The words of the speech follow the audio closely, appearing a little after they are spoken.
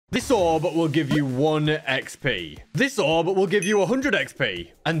This orb will give you 1 XP. This orb will give you 100 XP.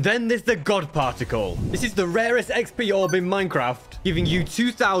 And then there's the God Particle. This is the rarest XP orb in Minecraft, giving you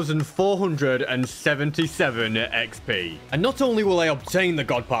 2,477 XP. And not only will I obtain the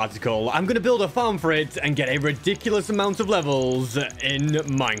God Particle, I'm going to build a farm for it and get a ridiculous amount of levels in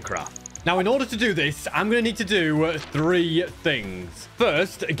Minecraft. Now, in order to do this, I'm going to need to do 3 things.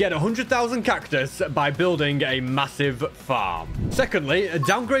 First, get 100,000 cactus by building a massive farm. Secondly,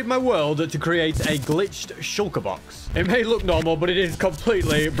 downgrade my world to create a glitched shulker box. It may look normal, but it is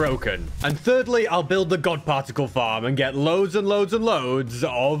completely broken. And thirdly, I'll build the God Particle farm and get loads and loads and loads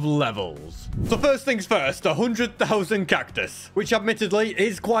of levels. So first things first, 100,000 cactus, which admittedly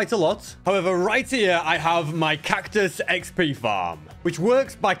is quite a lot. However, right here, I have my Cactus XP farm, which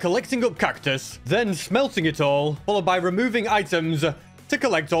works by collecting up cactus, then smelting it all, followed by removing items to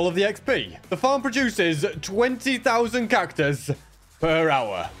collect all of the XP. The farm produces 20,000 cactus per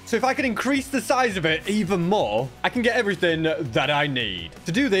hour. So if I can increase the size of it even more, I can get everything that I need.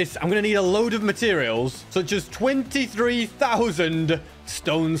 To do this, I'm going to need a load of materials, such as 23,000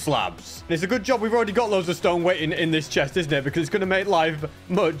 stone slabs. And it's a good job we've already got loads of stone waiting in this chest, isn't it? Because it's going to make life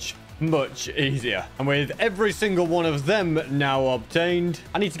much easier. And with every single one of them now obtained,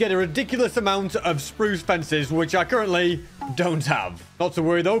 I need to get a ridiculous amount of spruce fences, which I currently don't have. Not to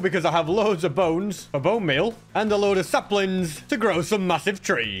worry though, because I have loads of bones for bone meal and a load of saplings to grow some massive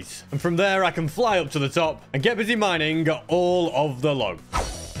trees. And from there, I can fly up to the top and get busy mining all of the logs.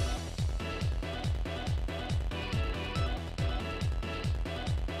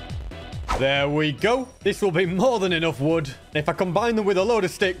 There we go. This will be more than enough wood. If I combine them with a load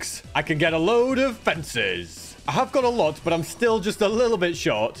of sticks, I can get a load of fences. I have got a lot, but I'm still just a little bit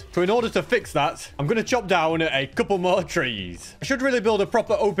short. So in order to fix that, I'm going to chop down a couple more trees. I should really build a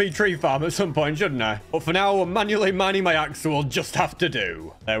proper OP tree farm at some point, shouldn't I? But for now, manually mining my axe will just have to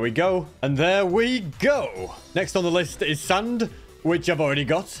do. There we go. And there we go. Next on the list is sand, which I've already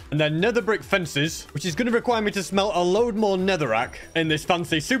got. And then nether brick fences, which is going to require me to smelt a load more netherrack in this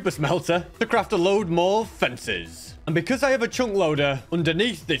fancy super smelter to craft a load more fences. And because I have a chunk loader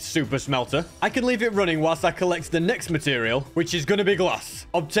underneath this super smelter, I can leave it running whilst I collect the next material, which is going to be glass,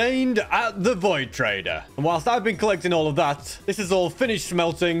 obtained at the Void Trader. And whilst I've been collecting all of that, this is all finished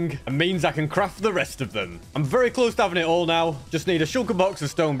smelting and means I can craft the rest of them. I'm very close to having it all now. Just need a shulker box of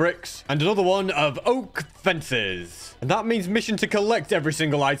stone bricks and another one of oak fences. And that means mission to collect every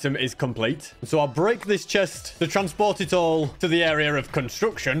single item is complete. And so I'll break this chest to transport it all to the area of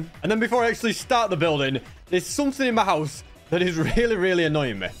construction. And then before I actually start the building, there's something in my house that is really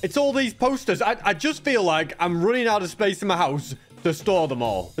annoying me. It's all these posters. I just feel like I'm running out of space in my house to store them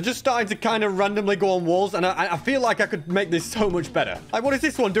all. They're just starting to kind of randomly go on walls, and I feel like I could make this so much better. Like, what is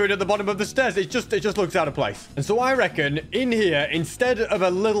this one doing at the bottom of the stairs? It just looks out of place. And so I reckon in here, instead of a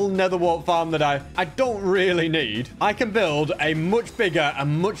little netherwart farm that I don't really need, I can build a much bigger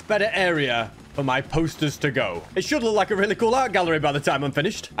and much better area for my posters to go. It should look like a really cool art gallery by the time I'm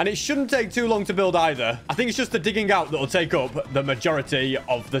finished. And it shouldn't take too long to build either. I think it's just the digging out that will take up the majority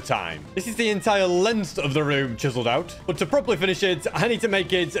of the time. This is the entire length of the room chiseled out. But to properly finish it, I need to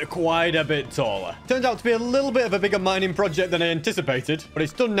make it quite a bit taller. Turns out to be a little bit of a bigger mining project than I anticipated. But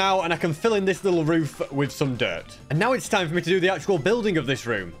it's done now, and I can fill in this little roof with some dirt. And now it's time for me to do the actual building of this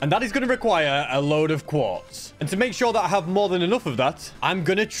room. And that is going to require a load of quartz. And to make sure that I have more than enough of that, I'm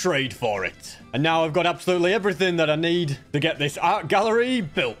going to trade for it. And now I've got absolutely everything that I need to get this art gallery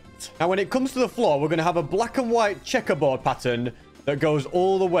built. Now, when it comes to the floor, we're going to have a black and white checkerboard pattern that goes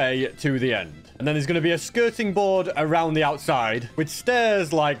all the way to the end. And then there's going to be a skirting board around the outside with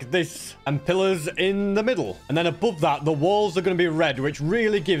stairs like this and pillars in the middle. And then above that, the walls are going to be red, which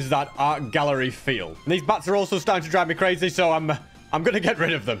really gives that art gallery feel. And these bats are also starting to drive me crazy, so I'm going to get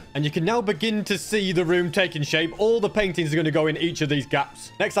rid of them. And you can now begin to see the room taking shape. All the paintings are going to go in each of these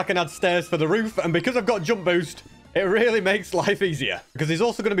gaps. Next, I can add stairs for the roof. And because I've got jump boost, it really makes life easier. Because there's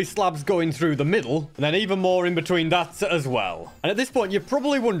also going to be slabs going through the middle. And then even more in between that as well. And at this point, you're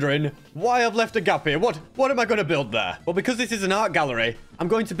probably wondering why I've left a gap here. What am I going to build there? Well, because this is an art gallery, I'm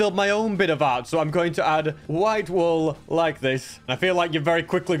going to build my own bit of art. So I'm going to add white wool like this. And I feel like you're very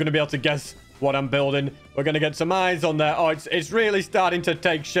quickly going to be able to guess what I'm building. We're going to get some eyes on there. Oh, it's really starting to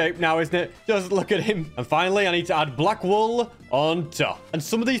take shape now, isn't it? Just look at him. And finally, I need to add black wool on top. And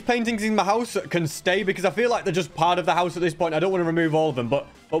some of these paintings in my house can stay because I feel like they're just part of the house at this point. I don't want to remove all of them, but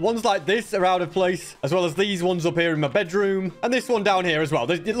ones like this are out of place, as well as these ones up here in my bedroom, and this one down here as well.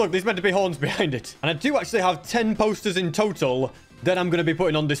 Look, there's meant to be horns behind it. And I do actually have 10 posters in total that I'm going to be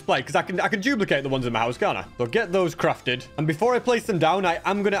putting on display, because I can duplicate the ones in my house, can't I? So get those crafted. And before I place them down, I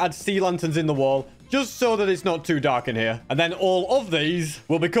am going to add sea lanterns in the wall, just so that it's not too dark in here. And then all of these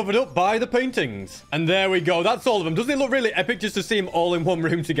will be covered up by the paintings. And there we go. That's all of them. Doesn't it look really epic just to see them all in one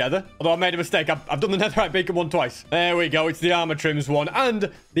room together? Although I made a mistake. I've done the netherite beacon one twice. There we go. It's the armor trims one.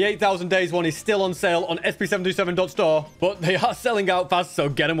 And the 8,000 days one is still on sale on sp727.store. But they are selling out fast, so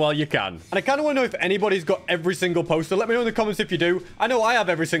get them while you can. And I kind of want to know if anybody's got every single poster. Let me know in the comments if you do. I know I have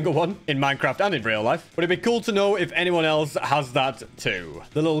every single one in Minecraft and in real life. But it'd be cool to know if anyone else has that too.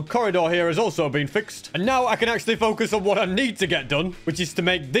 The little corridor here has also been fixed. And now I can actually focus on what I need to get done, which is to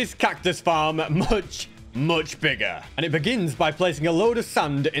make this cactus farm much bigger. And it begins by placing a load of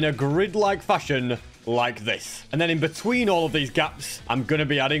sand in a grid-like fashion like this. And then in between all of these gaps, I'm going to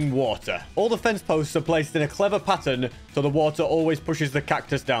be adding water. All the fence posts are placed in a clever pattern so the water always pushes the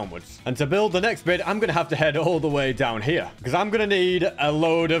cactus downwards. And to build the next bit, I'm going to have to head all the way down here because I'm going to need a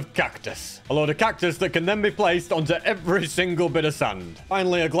load of cactus. A load of cactus that can then be placed onto every single bit of sand.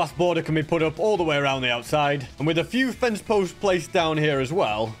 Finally, a glass border can be put up all the way around the outside. And with a few fence posts placed down here as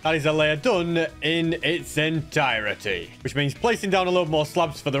well, that is a layer done in its entirety. Which means placing down a load more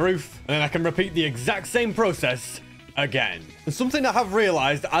slabs for the roof. And then I can repeat the exact same process again. And something I have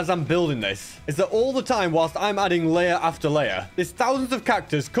realized as I'm building this is that all the time whilst I'm adding layer after layer, there's thousands of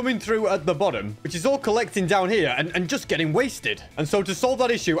cactus coming through at the bottom, which is all collecting down here and just getting wasted. And so to solve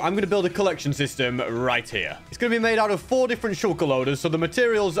that issue, I'm going to build a collection system right here. It's going to be made out of 4 different shulker loaders, so the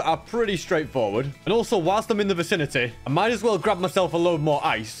materials are pretty straightforward. And also, whilst I'm in the vicinity, I might as well grab myself a load more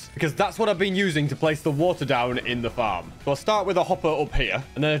ice, because that's what I've been using to place the water down in the farm. So I'll start with a hopper up here,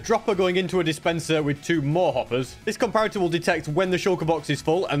 and then a dropper going into a dispenser with 2 more hoppers. This comparator will detect when the shulker box is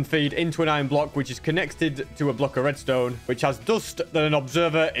full and feed into an iron block which is connected to a block of redstone which has dust that an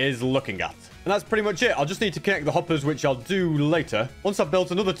observer is looking at. And that's pretty much it. I'll just need to connect the hoppers, which I'll do later, once I've built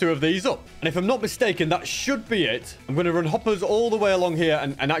another 2 of these up. And if I'm not mistaken, that should be it. I'm going to run hoppers all the way along here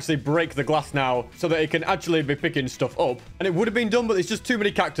and actually break the glass now so that it can actually be picking stuff up. And it would have been done, but there's just too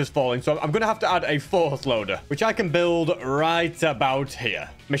many cactus falling. So I'm going to have to add a 4th loader, which I can build right about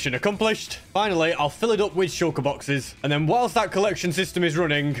here. Mission accomplished. Finally, I'll fill it up with shulker boxes. And then whilst that collection system is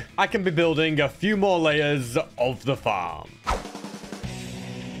running, I can be building a few more layers of the farm.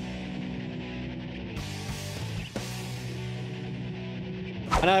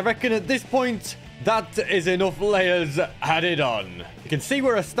 And I reckon at this point, that is enough layers added on. You can see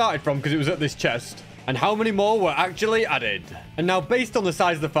where I started from because it was at this chest. And how many more were actually added. And now, based on the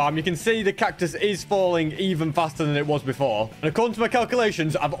size of the farm, you can see the cactus is falling even faster than it was before. And according to my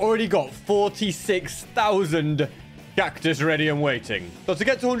calculations, I've already got 46,000 cactus ready and waiting. So to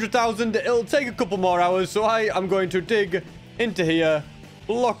get to 100,000, it'll take a couple more hours. So I am going to dig into here,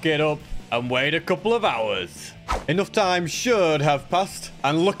 block it up, and wait a couple of hours. Enough time should have passed.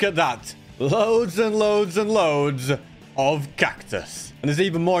 And look at that. Loads and loads and loads of cactus. And there's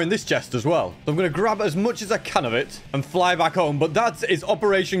even more in this chest as well. So I'm going to grab as much as I can of it and fly back home. But that is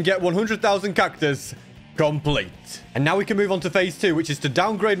Operation Get 100,000 Cactus complete. And now we can move on to phase 2, which is to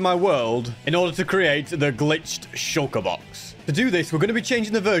downgrade my world in order to create the glitched shulker box. To do this, we're going to be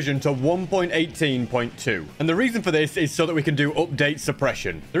changing the version to 1.18.2. And the reason for this is so that we can do update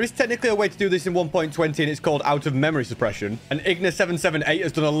suppression. There is technically a way to do this in 1.20, and it's called out of memory suppression. And Igna778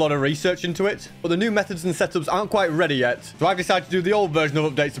 has done a lot of research into it, but the new methods and setups aren't quite ready yet. So I've decided to do the old version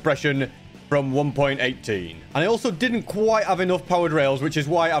of update suppression from 1.18. And I also didn't quite have enough powered rails, which is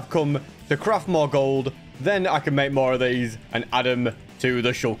why I've come to craft more gold. Then I can make more of these and add them to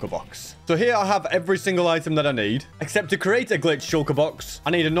the shulker box. So here I have every single item that I need, except to create a glitch shulker box, I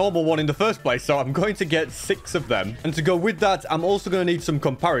need a normal one in the first place, so I'm going to get 6 of them. And to go with that, I'm also going to need some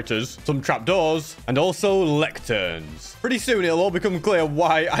comparators, some trapdoors, and also lecterns. Pretty soon, it'll all become clear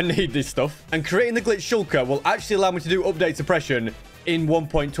why I need this stuff. And creating the glitch shulker will actually allow me to do update suppression in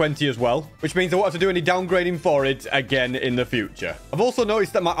 1.20 as well, which means I won't have to do any downgrading for it again in the future. I've also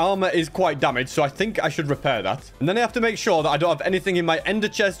noticed that my armor is quite damaged, so I think I should repair that. And then I have to make sure that I don't have anything in my ender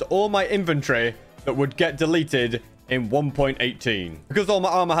chest or my inventory that would get deleted in 1.18. Because all my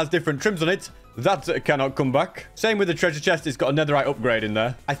armor has different trims on it, that cannot come back. Same with the treasure chest. It's got a netherite upgrade in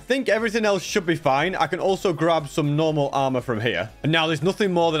there. I think everything else should be fine. I can also grab some normal armor from here. And now there's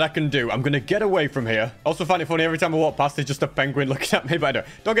nothing more that I can do. I'm going to get away from here. I also find it funny every time I walk past, there's just a penguin looking at me. But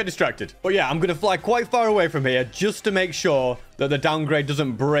anyway, don't get distracted. But yeah, I'm going to fly quite far away from here just to make sure that the downgrade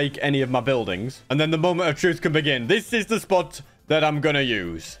doesn't break any of my buildings. And then the moment of truth can begin. This is the spot that I'm going to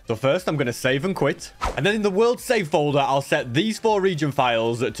use. So first, I'm going to save and quit. And then in the world save folder, I'll set these 4 region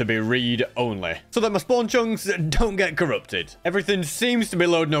files to be read only, so that my spawn chunks don't get corrupted. Everything seems to be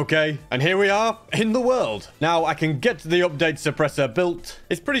loading okay. And here we are in the world. Now, I can get the update suppressor built.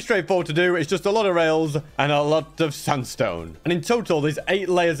 It's pretty straightforward to do. It's just a lot of rails and a lot of sandstone. And in total, there's 8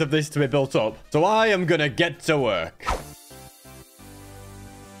 layers of this to be built up. So I am going to get to work.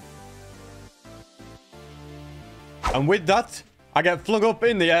 And with that, I get flung up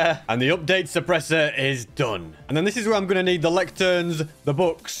in the air, and the update suppressor is done. And then this is where I'm going to need the lecterns, the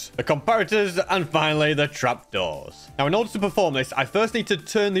books, the comparators, and finally the trapdoors. Now, in order to perform this, I first need to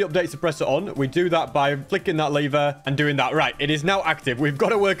turn the update suppressor on. We do that by flicking that lever and doing that. Right, it is now active. We've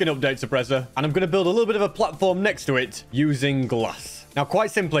got a working update suppressor, and I'm going to build a little bit of a platform next to it using glass. Now,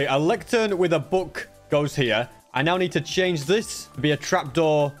 quite simply, a lectern with a book goes here. I now need to change this to be a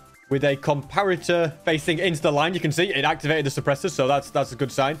trapdoor with a comparator facing into the line. You can see it activated the suppressor, so that's a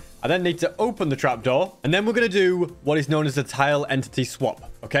good sign. I then need to open the trapdoor, and then we're going to do what is known as a tile entity swap.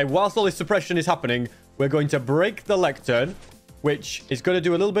 Okay, whilst all this suppression is happening, we're going to break the lectern, which is going to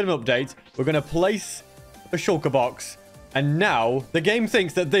do a little bit of an update. We're going to place the shulker box, and now the game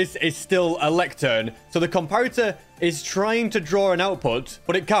thinks that this is still a lectern. So the comparator is trying to draw an output,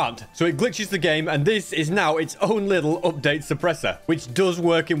 but it can't. So it glitches the game, and this is now its own little update suppressor, which does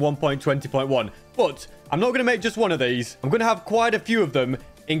work in 1.20.1. But I'm not going to make just one of these. I'm going to have quite a few of them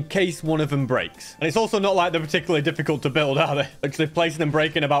in case one of them breaks. And it's also not like they're particularly difficult to build, are they? Actually placing and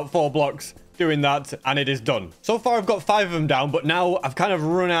breaking about 4 blocks, doing that, and it is done. So far, I've got 5 of them down, but now I've kind of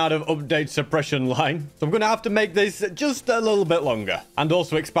run out of update suppression line. So I'm going to have to make this just a little bit longer, and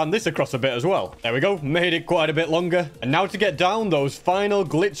also expand this across a bit as well. There we go. Made it quite a bit longer. And now to get down those final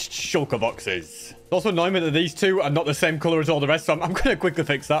glitched shulker boxes. It's also annoying that these 2 are not the same color as all the rest, so I'm going to quickly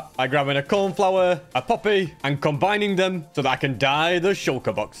fix that by grabbing a cornflower, a poppy, and combining them so that I can dye the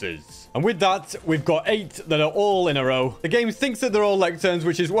shulker boxes. And with that, we've got 8 that are all in a row. The game thinks that they're all lecterns,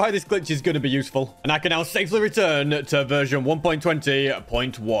 which is why this glitch is going to be useful. And I can now safely return to version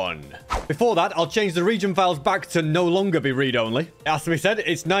 1.20.1. Before that, I'll change the region files back to no longer be read-only. It has to be said,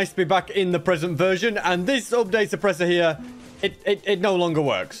 it's nice to be back in the present version, and this update suppressor here, it no longer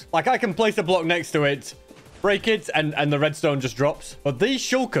works. Like, I can place a block next to it, break it, and the redstone just drops. But these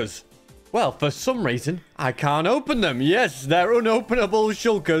shulkers, well, for some reason, I can't open them. Yes, they're unopenable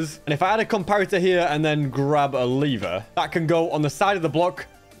shulkers. And if I had a comparator here and then grab a lever, that can go on the side of the block.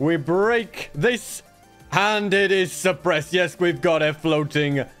 We break this, and it is suppressed. Yes, we've got a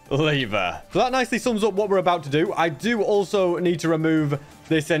floating lever. So that nicely sums up what we're about to do. I do also need to remove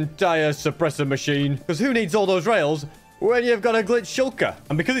this entire suppressor machine, because who needs all those rails when you've got a glitch shulker?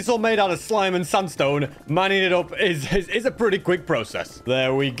 And because it's all made out of slime and sandstone, mining it up is a pretty quick process.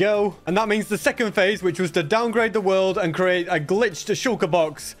 There we go. And that means the second phase, which was to downgrade the world and create a glitched shulker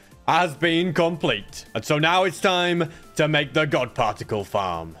box, has been complete. And so now it's time to make the God Particle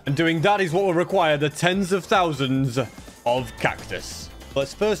farm. And doing that is what will require the tens of thousands of cactus.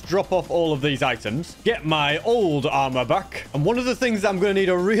 Let's first drop off all of these items, get my old armor back. And one of the things that I'm going to need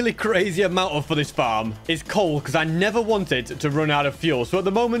a really crazy amount of for this farm is coal, because I never want it to run out of fuel. So at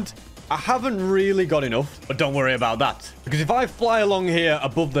the moment, I haven't really got enough, but don't worry about that. Because if I fly along here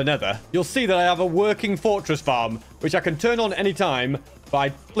above the nether, you'll see that I have a working fortress farm, which I can turn on anytime. By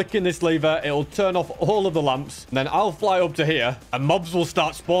flicking this lever, it'll turn off all of the lamps. And then I'll fly up to here, and mobs will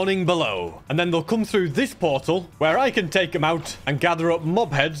start spawning below. And then they'll come through this portal, where I can take them out and gather up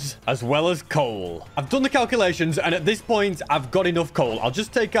mob heads, as well as coal. I've done the calculations, and at this point, I've got enough coal. I'll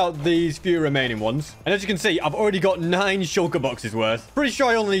just take out these few remaining ones. And as you can see, I've already got 9 shulker boxes worth. Pretty sure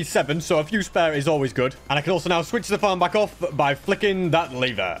I only need 7, so a few spare is always good. And I can also now switch the farm back off by flicking that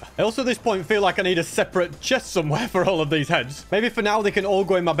lever. I also at this point feel like I need a separate chest somewhere for all of these heads. Maybe for now, they can all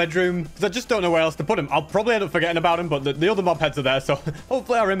go in my bedroom, because I just don't know where else to put them. I'll probably end up forgetting about them, but the other mob heads are there, so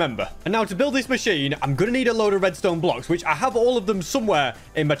hopefully I remember. And now to build this machine, I'm going to need a load of redstone blocks, which I have all of them somewhere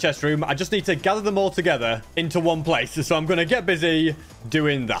in my chest room. I just need to gather them all together into one place, so I'm going to get busy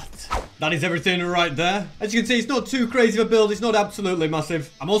doing that. That is everything right there. As you can see, it's not too crazy of a build. It's not absolutely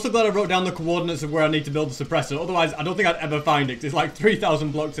massive. I'm also glad I wrote down the coordinates of where I need to build the suppressor. Otherwise, I don't think I'd ever find it, 'cause it's like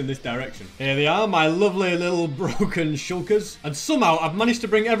 3,000 blocks in this direction. Here they are, my lovely little broken shulkers. And somehow, I've managed to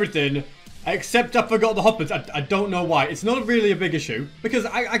bring everything, except I forgot the hoppers. I don't know why. It's not really a big issue, because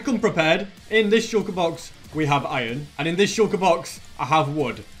I come prepared. In this shulker box, we have iron. And in this shulker box, I have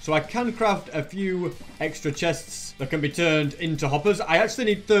wood. So I can craft a few extra chests that can be turned into hoppers. I actually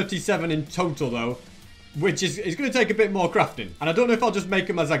need 37 in total, though, which is going to take a bit more crafting. And I don't know if I'll just make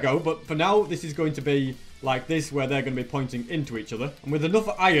them as I go, but for now, this is going to be like this, where they're going to be pointing into each other. And with enough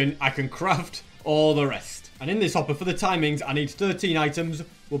iron, I can craft all the rest. And in this hopper, for the timings, I need 13 items.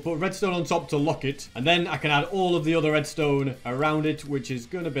 We'll put redstone on top to lock it. And then I can add all of the other redstone around it, which is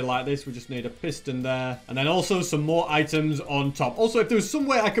going to be like this. We just need a piston there. And then also some more items on top. Also, if there was some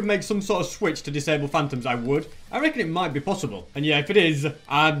way I could make some sort of switch to disable phantoms, I would. I reckon it might be possible. And yeah, if it is,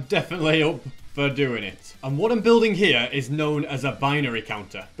 I'm definitely up for doing it. And what I'm building here is known as a binary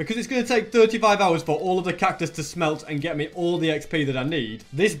counter. Because it's going to take 35 hours for all of the cactus to smelt and get me all the XP that I need,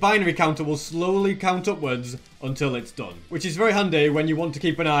 this binary counter will slowly count upwards until it's done. Which is very handy when you want to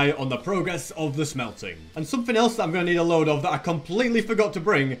keep an eye on the progress of the smelting. And something else that I'm going to need a load of that I completely forgot to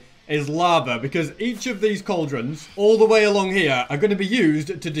bring is lava, because each of these cauldrons all the way along here are going to be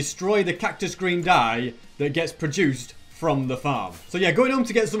used to destroy the cactus green dye that gets produced from the farm. So yeah, going home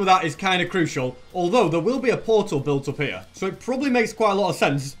to get some of that is kind of crucial, although there will be a portal built up here. So it probably makes quite a lot of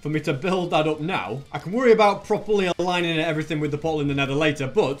sense for me to build that up now. I can worry about properly aligning everything with the portal in the nether later,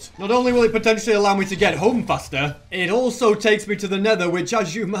 but not only will it potentially allow me to get home faster, it also takes me to the nether, which,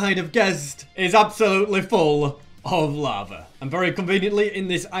 as you might have guessed, is absolutely full of lava. And very conveniently, in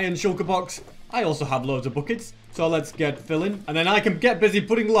this iron shulker box, I also have loads of buckets. So let's get filling, and then I can get busy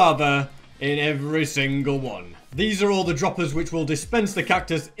putting lava in every single one. These are all the droppers which will dispense the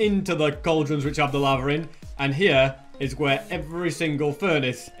cactus into the cauldrons which have the lava in. And here is where every single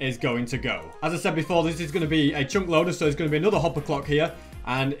furnace is going to go. As I said before, this is going to be a chunk loader, so there's going to be another hopper clock here.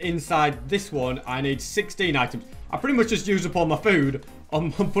 And inside this one, I need 16 items. I pretty much just use up all my food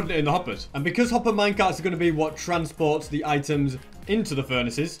on putting it in the hoppers. And because hopper minecarts are going to be what transports the items into the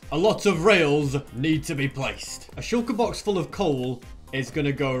furnaces, a lot of rails need to be placed. A shulker box full of coal is going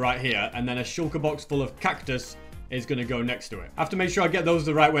to go right here, and then a shulker box full of cactus is going to go next to it. I have to make sure I get those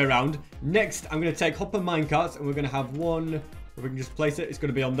the right way around. Next, I'm going to take hopper minecarts, and we're going to have one, if we can just place it, it's going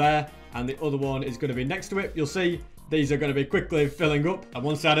to be on there, and the other one is going to be next to it. You'll see these are going to be quickly filling up, and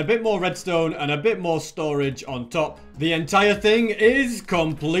once I add a bit more redstone and a bit more storage on top, the entire thing is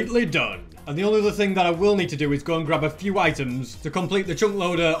completely done. And the only other thing that I will need to do is go and grab a few items to complete the chunk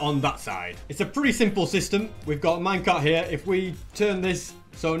loader on that side. It's a pretty simple system. We've got a minecart here. If we turn this,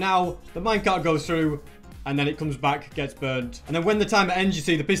 so now the minecart goes through, and then it comes back, gets burned. And then when the timer ends, you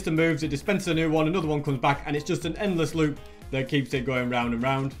see the piston moves, it dispenses a new one, another one comes back, and it's just an endless loop that keeps it going round and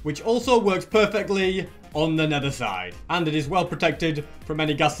round, which also works perfectly on the nether side. And it is well protected from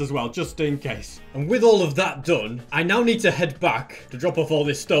any gas as well, just in case. And with all of that done, I now need to head back to drop off all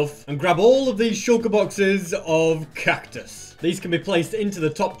this stuff and grab all of these shulker boxes of cactus. These can be placed into the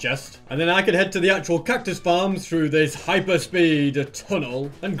top chest, and then I can head to the actual cactus farm through this hyperspeed tunnel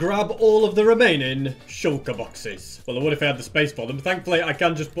and grab all of the remaining shulker boxes. Well, I would if I had the space for them. Thankfully, I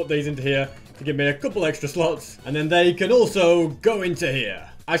can just put these into here to give me a couple extra slots, and then they can also go into here.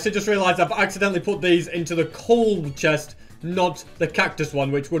 I actually just realized I've accidentally put these into the coal chest, not the cactus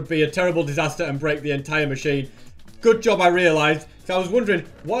one, which would be a terrible disaster and break the entire machine. Good job I realized. So I was wondering,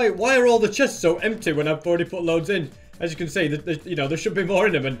 why are all the chests so empty when I've already put loads in? As you can see, you know, there should be more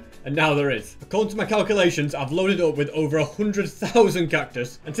in them, and now there is. According to my calculations, I've loaded up with over 100,000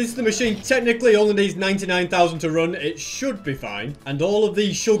 cactus. And since the machine technically only needs 99,000 to run, it should be fine. And all of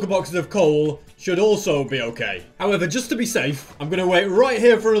these shulker boxes of coal should also be okay. However, just to be safe, I'm going to wait right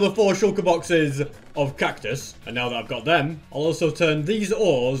here for another 4 shulker boxes of cactus. And now that I've got them, I'll also turn these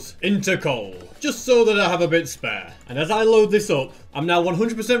ores into coal, just so that I have a bit spare. And as I load this up, I'm now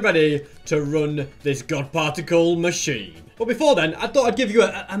 100% ready to run this god particle machine. But before then, I thought I'd give you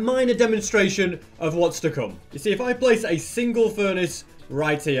a minor demonstration of what's to come. You see, if I place a single furnace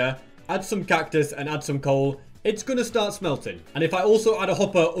right here, add some cactus and add some coal, it's going to start smelting. And if I also add a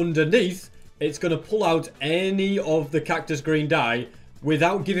hopper underneath, it's going to pull out any of the cactus green dye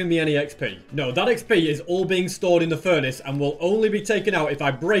without giving me any XP. No, that XP is all being stored in the furnace and will only be taken out if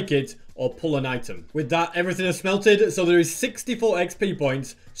I break it or pull an item. With that, everything is smelted, so there is 64 XP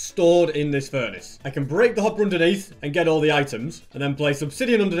points stored in this furnace. I can break the hopper underneath and get all the items, and then place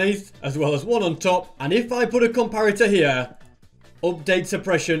obsidian underneath, as well as one on top. And if I put a comparator here, update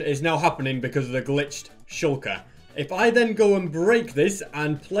suppression is now happening because of the glitched shulker. If I then go and break this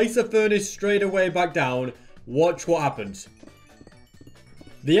and place a furnace straight away back down, watch what happens.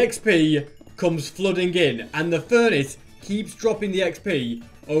 The XP comes flooding in, and the furnace keeps dropping the XP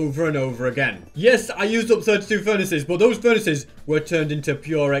over and over again. Yes, I used up 32 furnaces, but those furnaces were turned into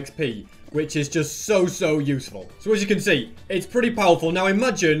pure XP, which is just so useful. So as you can see, it's pretty powerful. Now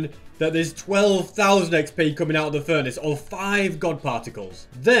imagine that there's 12,000 XP coming out of the furnace, or 5 god particles.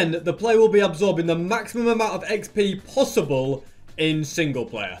 Then the player will be absorbing the maximum amount of XP possible in single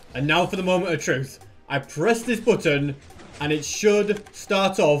player. And now for the moment of truth. I press this button, and it should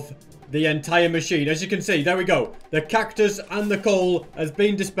start off the entire machine. As you can see, there we go. The cactus and the coal has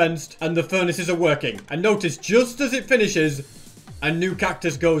been dispensed and the furnaces are working. And notice, just as it finishes, a new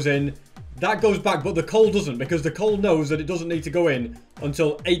cactus goes in. That goes back, but the coal doesn't, because the coal knows that it doesn't need to go in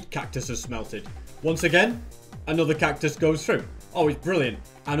until 8 cactus are smelted. Once again, another cactus goes through. Oh, it's brilliant.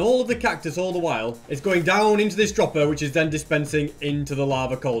 And all of the cactus, all the while, is going down into this dropper, which is then dispensing into the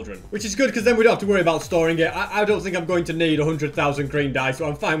lava cauldron. Which is good, because then we don't have to worry about storing it. I don't think I'm going to need 100,000 green dye, so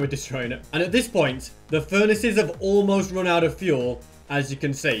I'm fine with destroying it. And at this point, the furnaces have almost run out of fuel, as you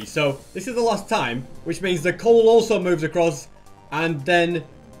can see. So, this is the last time, which means the coal also moves across, and then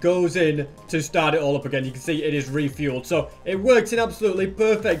goes in to start it all up again. You can see it is refueled. So it works in absolutely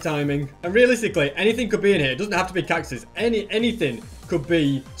perfect timing. And realistically, anything could be in here. It doesn't have to be cactus. Anything could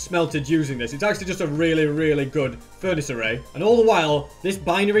be smelted using this. It's actually just a really, really good furnace array. And all the while, this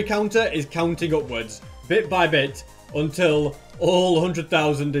binary counter is counting upwards, bit by bit, until all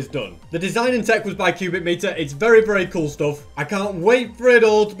 100,000 is done. The design and tech was by Cubic Meter. It's very, very cool stuff. I can't wait for it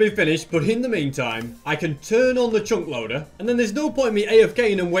all to be finished, but in the meantime, I can turn on the chunk loader, and then there's no point in me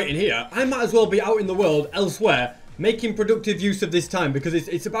AFKing and waiting here. I might as well be out in the world elsewhere, making productive use of this time, because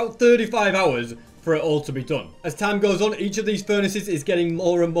it's about 35 hours for it all to be done. As time goes on, each of these furnaces is getting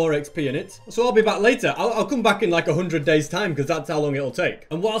more and more XP in it. So I'll be back later. I'll come back in like 100 days time, because that's how long it'll take.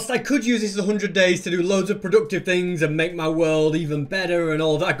 And whilst I could use this 100 days to do loads of productive things and make my world even better and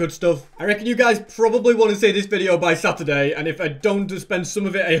all that good stuff, I reckon you guys probably want to see this video by Saturday, and if I don't spend some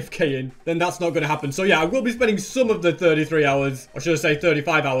of it AFKing, then that's not going to happen. So yeah, I will be spending some of the 33 hours, or should I say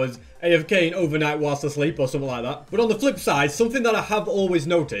 35 hours, AFKing overnight whilst asleep or something like that. But on the flip side, something that I have always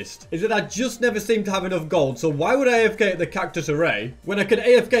noticed is that I just never seem to have enough gold. So why would I AFK at the cactus array when I could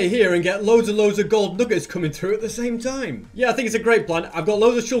AFK here and get loads and loads of gold nuggets coming through at the same time? Yeah, I think it's a great plan. I've got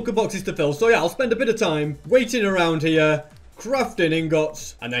loads of shulker boxes to fill. So yeah, I'll spend a bit of time waiting around here, crafting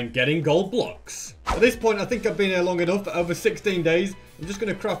ingots, and then getting gold blocks. At this point, I think I've been here long enough, over 16 days. I'm just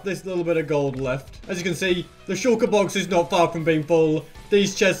going to craft this little bit of gold left. As you can see, the shulker box is not far from being full.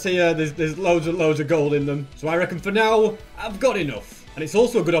 These chests here, there's loads and loads of gold in them. So I reckon for now, I've got enough. And it's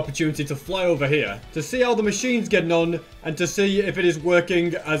also a good opportunity to fly over here to see how the machine's getting on and to see if it is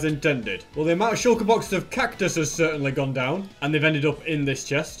working as intended. Well, the amount of shulker boxes of cactus has certainly gone down, and they've ended up in this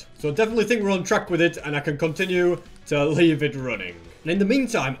chest. So I definitely think we're on track with it, and I can continue to leave it running. And in the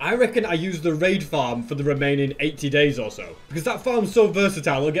meantime, I reckon I use the raid farm for the remaining 80 days or so. Because that farm's so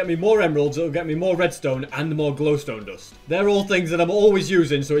versatile, it'll get me more emeralds, it'll get me more redstone, and more glowstone dust. They're all things that I'm always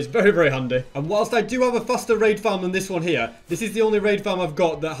using, so it's very, very handy. And whilst I do have a faster raid farm than this one here, this is the only raid farm I've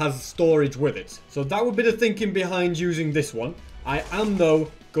got that has storage with it. So that would be the thinking behind using this one. I am, though,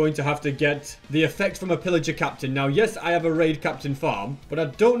 going to have to get the effect from a pillager captain. Now, yes, I have a raid captain farm, but I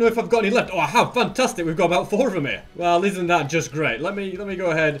don't know if I've got any left. Oh, I have. Fantastic. We've got about 4 of them here. Well, isn't that just great? Let me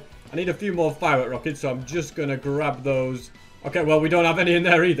go ahead. I need a few more firework rockets, so I'm just going to grab those. Okay, well, we don't have any in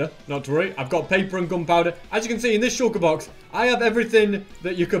there either. Not to worry. I've got paper and gunpowder. As you can see in this shulker box, I have everything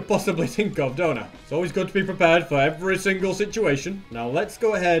that you could possibly think of, don't I? It's always good to be prepared for every single situation. Now, let's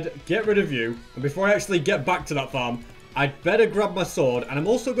go ahead, get rid of you. And before I actually get back to that farm, I'd better grab my sword, and I'm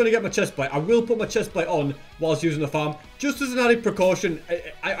also going to get my chest plate. I will put my chest plate on whilst using the farm, just as an added precaution.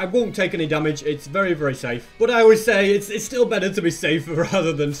 I won't take any damage. It's very, very safe. But I always say it's still better to be safe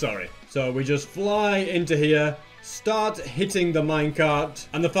rather than sorry. So we just fly into here, start hitting the minecart,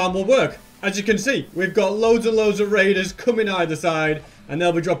 and the farm will work. As you can see, we've got loads and loads of raiders coming either side, and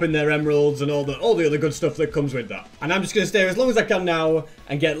they'll be dropping their emeralds and all the other good stuff that comes with that. And I'm just going to stay here as long as I can now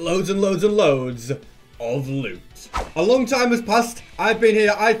and get loads and loads and loads of loot. A long time has passed. I've been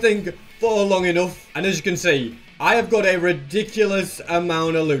here, I think, for long enough. And as you can see, I have got a ridiculous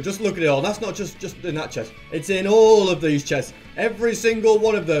amount of loot. Just look at it all. That's not just in that chest. It's in all of these chests. Every single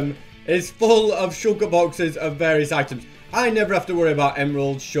one of them is full of shulker boxes of various items. I never have to worry about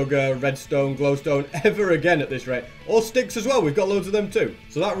emeralds, sugar, redstone, glowstone ever again at this rate. Or sticks as well. We've got loads of them too.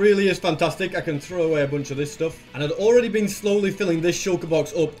 So that really is fantastic. I can throw away a bunch of this stuff. And I'd already been slowly filling this shulker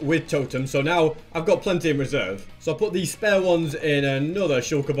box up with totems. So now I've got plenty in reserve. So I'll put these spare ones in another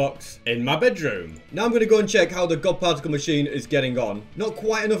shulker box in my bedroom. Now I'm going to go and check how the God Particle machine is getting on. Not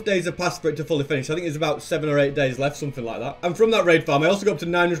quite enough days have passed for it to fully finish. I think there's about 7 or 8 days left, something like that. And from that raid farm, I also got up to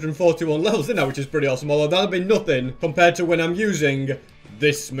 941 levels in there, which is pretty awesome. Although that'll be nothing compared to when I'm using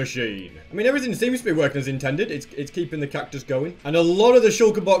this machine. I mean, everything seems to be working as intended. It's keeping the cactus going. And a lot of the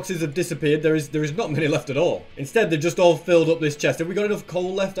shulker boxes have disappeared. There is not many left at all. Instead, they've just all filled up this chest. Have we got enough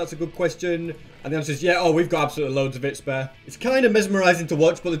coal left? That's a good question. And the answer is yeah. Oh, we've got absolutely loads of it spare. It's kind of mesmerizing to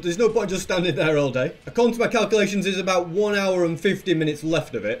watch, but there's no point just standing there all day. According to my calculations, there's about 1 hour and 50 minutes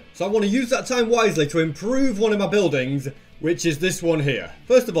left of it. So I want to use that time wisely to improve one of my buildings which is this one here.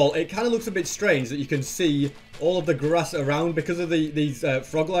 First of all, it kind of looks a bit strange that you can see all of the grass around because of these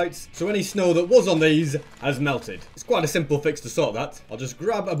frog lights. So any snow that was on these has melted. It's quite a simple fix to sort that. I'll just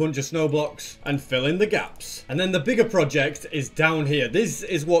grab a bunch of snow blocks and fill in the gaps. And then the bigger project is down here. This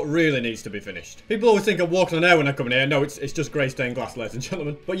is what really needs to be finished. People always think I'm walking on air when I come in here. No, it's just grey stained glass, ladies and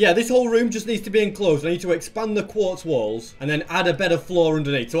gentlemen. But yeah, this whole room just needs to be enclosed. I need to expand the quartz walls and then add a better floor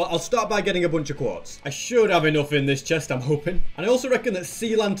underneath. So I'll start by getting a bunch of quartz. I should have enough in this chest, I'm hoping. And I also reckon that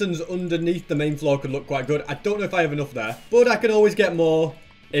sea lanterns underneath the main floor could look quite good. I don't know if I have enough there, but I can always get more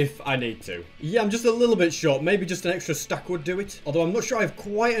if I need to. Yeah, I'm just a little bit short. Maybe just an extra stack would do it. Although I'm not sure I have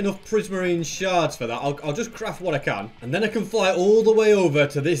quite enough prismarine shards for that. I'll just craft what I can. And then I can fly all the way over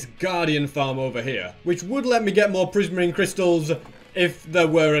to this guardian farm over here, which would let me get more prismarine crystals if there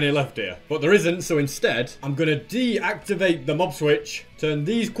were any left here. But there isn't, so instead, I'm going to deactivate the mob switch, turn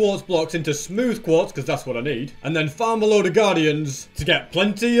these quartz blocks into smooth quartz, because that's what I need, and then farm a load of guardians to get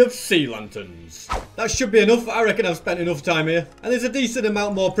plenty of sea lanterns. That should be enough. I reckon I've spent enough time here. And there's a decent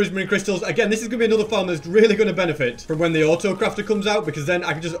amount more prismarine crystals. Again, this is going to be another farm that's really going to benefit from when the auto crafter comes out, because then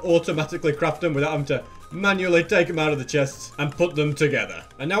I can just automatically craft them without having to manually take them out of the chests and put them together.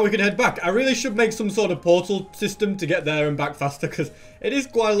 And now we can head back. I really should make some sort of portal system to get there and back faster, because it is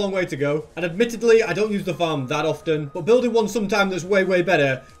quite a long way to go. And admittedly, I don't use the farm that often, but building one sometime that's way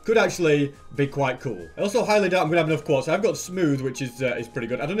better could actually be quite cool. I also highly doubt I'm going to have enough quartz. I've got smooth, which is pretty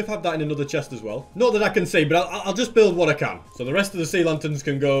good. I don't know if I have that in another chest as well. Not that I can see, but I'll just build what I can. So the rest of the sea lanterns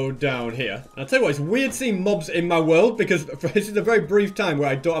can go down here. And I'll tell you what, it's weird seeing mobs in my world, because this is a very brief time where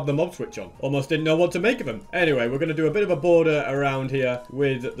I don't have the mob switch on. Almost didn't know what to make of them. Anyway, we're going to do a bit of a border around here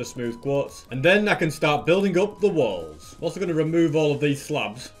with the smooth quartz. And then I can start building up the walls. I'm also going to remove all of these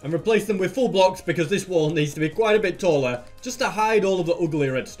slabs and replace them with full blocks, because this wall needs to be quite a bit taller just to hide all of the ugly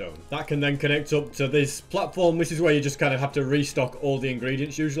redstone. That can then connect up to this platform. This is where you just kind of have to restock all the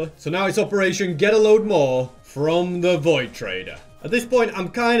ingredients usually. So now it's Operation Get a Load More from the Void Trader. At this point, I'm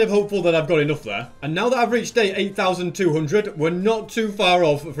kind of hopeful that I've got enough there. And now that I've reached day 8,200, we're not too far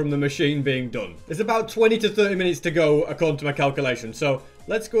off from the machine being done. There's about 20 to 30 minutes to go according to my calculation. So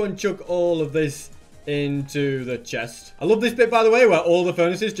let's go and chuck all of this into the chest. I love this bit, by the way, where all the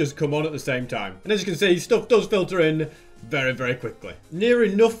furnaces just come on at the same time. And as you can see, stuff does filter in very quickly. Near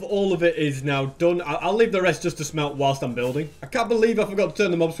enough all of it is now done. I'll leave the rest just to smelt whilst I'm building. I can't believe I forgot to turn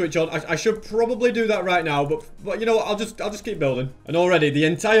the mob switch on. I should probably do that right now, but you know what, I'll just keep building. And already the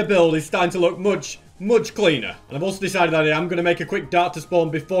entire build is starting to look much cleaner. And I've also decided that I'm going to make a quick dart to spawn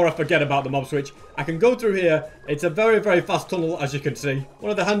before I forget about the mob switch. I can go through here. It's a very fast tunnel, as you can see.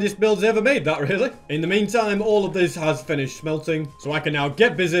 One of the handiest builds ever made, that really. In the meantime, all of this has finished smelting, so I can now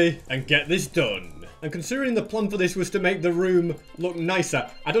get busy and get this done. And considering the plan for this was to make the room look nicer,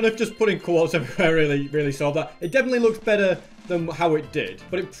 I don't know if just putting quartz everywhere really solved that. It definitely looks better than how it did,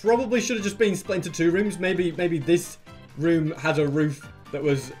 but it probably should have just been split into two rooms. Maybe this room has a roof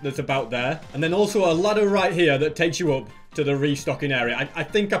that's about there, and then also a ladder right here that takes you up to the restocking area. I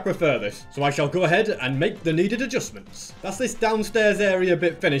think I prefer this, so I shall go ahead and make the needed adjustments. That's this downstairs area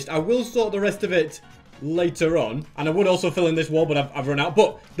bit finished. I will sort the rest of it later on, and I would also fill in this wall, but I've run out.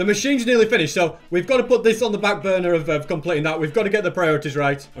 But the machine's nearly finished, so we've got to put this on the back burner of completing that. We've got to get the priorities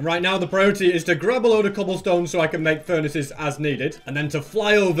right, and right now the priority is to grab a load of cobblestone so I can make furnaces as needed, and then to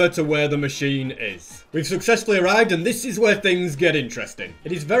fly over to where the machine is. We've successfully arrived, and this is where things get interesting.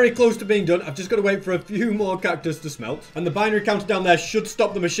 It is very close to being done. I've just got to wait for a few more cactus to smelt, and the binary counter down there should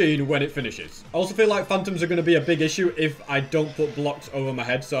stop the machine when it finishes. I also feel like phantoms are going to be a big issue if I don't put blocks over my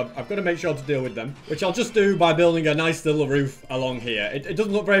head, so I've got to make sure to deal with them, which I'll just do by building a nice little roof along here. It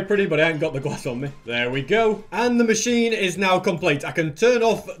doesn't look very pretty, but I ain't got the glass on me. There we go. And the machine is now complete. I can turn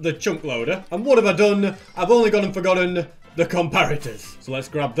off the chunk loader. And what have I done? I've only gone and forgotten the comparators. So let's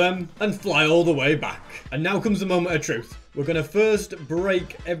grab them and fly all the way back. And now comes the moment of truth. We're going to first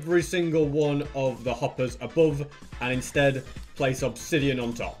break every single one of the hoppers above and instead place obsidian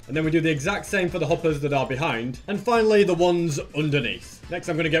on top. And then we do the exact same for the hoppers that are behind. And finally, the ones underneath. Next,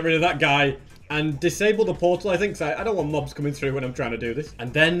 I'm going to get rid of that guy and disable the portal, I think, so I don't want mobs coming through when I'm trying to do this.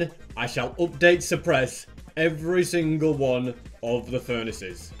 And then I shall update suppress every single one of the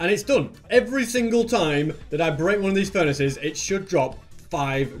furnaces. And it's done. Every single time that I break one of these furnaces, it should drop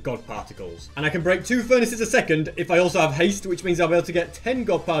 5 god particles. And I can break 2 furnaces a second if I also have haste, which means I'll be able to get 10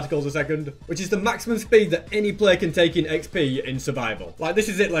 god particles a second, which is the maximum speed that any player can take in XP in survival. Like, this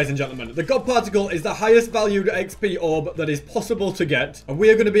is it, ladies and gentlemen. The god particle is the highest valued XP orb that is possible to get, and we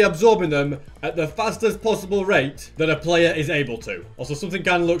are going to be absorbing them at the fastest possible rate that a player is able to. Also, something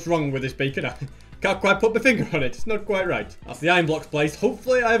kind of looks wrong with this beacon. Can't quite put my finger on it. It's not quite right. That's the iron blocks placed.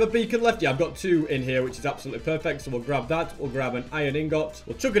 Hopefully I have a beacon left. Yeah, I've got 2 in here, which is absolutely perfect. So we'll grab that. We'll grab an iron ingot.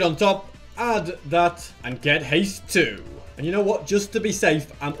 We'll chuck it on top. Add that. And get haste 2. And you know what? Just to be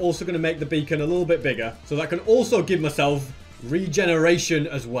safe, I'm also going to make the beacon a little bit bigger. So that I can also give myself regeneration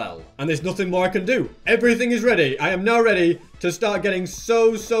as well. And there's nothing more I can do. Everything is ready. I am now ready to start getting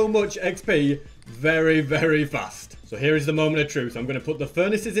so much XP very, very fast. So here is the moment of truth. I'm going to put the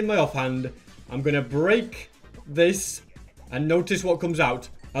furnaces in my offhand. I'm going to break this and notice what comes out.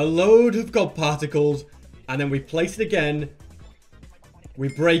 A load of God particles. And then we place it again. We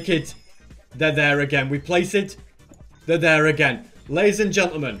break it. They're there again. We place it. They're there again. Ladies and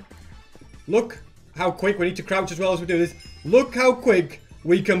gentlemen, look how quick. We need to crouch as well as we do this. Look how quick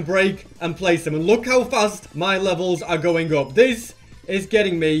we can break and place them. And look how fast my levels are going up. This is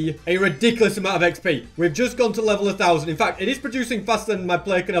getting me a ridiculous amount of XP. We've just gone to level 1000. In fact, it is producing faster than my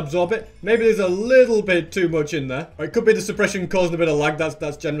player can absorb it. Maybe there's a little bit too much in there. Or it could be the suppression causing a bit of lag.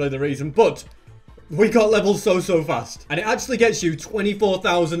 That's generally the reason. But we got levels so fast. And it actually gets you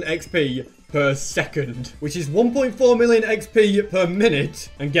 24,000 XP per second, which is 1.4 million XP per minute.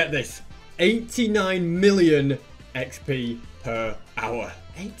 And get this, 89 million XP per hour.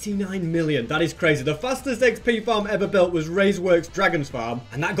 89 million. That is crazy. The fastest XP farm ever built was Raiseworks Dragon's Farm,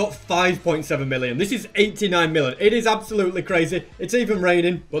 and that got 5.7 million. This is 89 million. It is absolutely crazy. It's even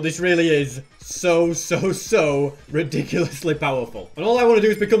raining, but this really is so ridiculously powerful. And all I want to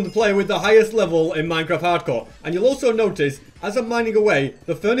do is become the player with the highest level in Minecraft Hardcore. And you'll also notice, as I'm mining away,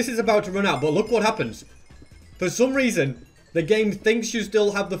 the furnace is about to run out, but look what happens. For some reason, the game thinks you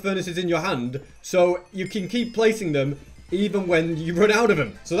still have the furnaces in your hand, so you can keep placing them even when you run out of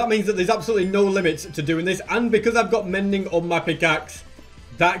them. So that means that there's absolutely no limits to doing this. And because I've got mending on my pickaxe,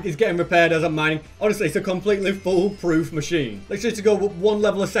 that is getting repaired as I'm mining. Honestly, it's a completely foolproof machine. Literally to go 1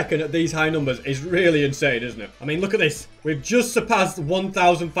 level a second at these high numbers is really insane, isn't it? I mean, look at this. We've just surpassed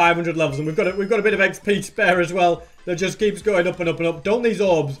 1,500 levels, and we've got a bit of XP spare as well. That just keeps going up and up and up. Don't these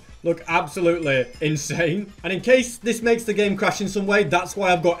orbs look absolutely insane? And in case this makes the game crash in some way, that's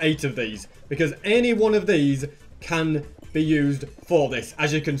why I've got 8 of these. Because any one of these can be used for this,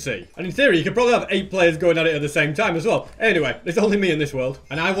 as you can see. And in theory, you could probably have 8 players going at it at the same time as well. Anyway, there's only me in this world.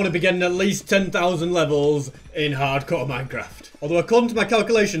 And I want to be getting at least 10,000 levels in hardcore Minecraft. Although according to my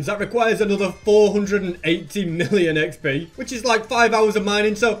calculations, that requires another 480 million XP, which is like 5 hours of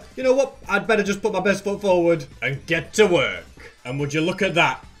mining. So, you know what? I'd better just put my best foot forward and get to work. And would you look at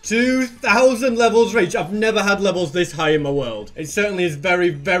that? 2,000 levels reach. I've never had levels this high in my world. It certainly is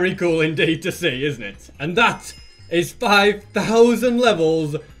very cool indeed to see, isn't it? And that is 5,000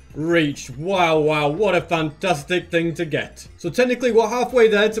 levels reached. Wow, what a fantastic thing to get. So technically we're halfway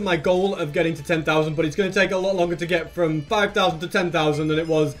there to my goal of getting to 10,000, but it's going to take a lot longer to get from 5,000 to 10,000 than it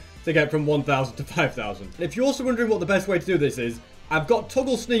was to get from 1,000 to 5,000. And if you're also wondering what the best way to do this is, I've got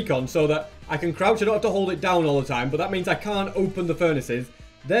toggle sneak on so that I can crouch. I don't have to hold it down all the time, but that means I can't open the furnaces.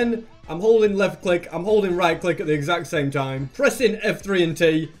 Then I'm holding left click, I'm holding right click at the exact same time, pressing F3 and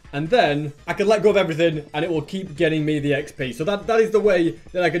T, and then I can let go of everything and it will keep getting me the XP. So that is the way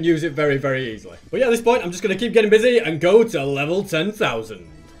that I can use it very easily. But yeah, at this point, I'm just going to keep getting busy and go to level 10,000.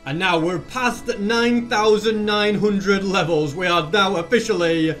 And now we're past 9,900 levels. We are now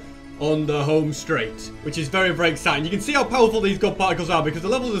officially on the home straight, which is very exciting. You can see how powerful these God particles are because the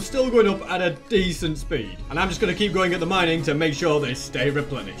levels are still going up at a decent speed. And I'm just going to keep going at the mining to make sure they stay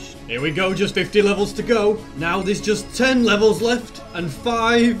replenished. Here we go, just 50 levels to go. Now there's just 10 levels left, and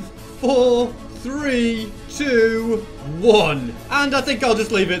 5, 4, 3, 2, 1. And I think I'll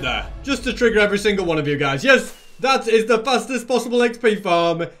just leave it there, just to trigger every single one of you guys. Yes, that is the fastest possible XP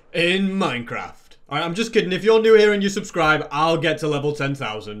farm in Minecraft. Alright, I'm just kidding. If you're new here and you subscribe, I'll get to level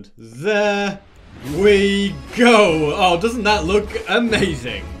 10,000. There we go. Oh, doesn't that look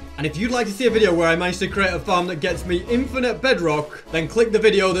amazing? And if you'd like to see a video where I manage to create a farm that gets me infinite bedrock, then click the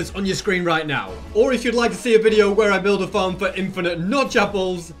video that's on your screen right now. Or if you'd like to see a video where I build a farm for infinite notch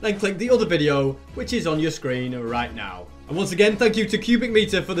apples, then click the other video, which is on your screen right now. And once again, thank you to Cubic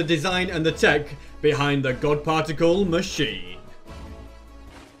Meter for the design and the tech behind the God Particle machine.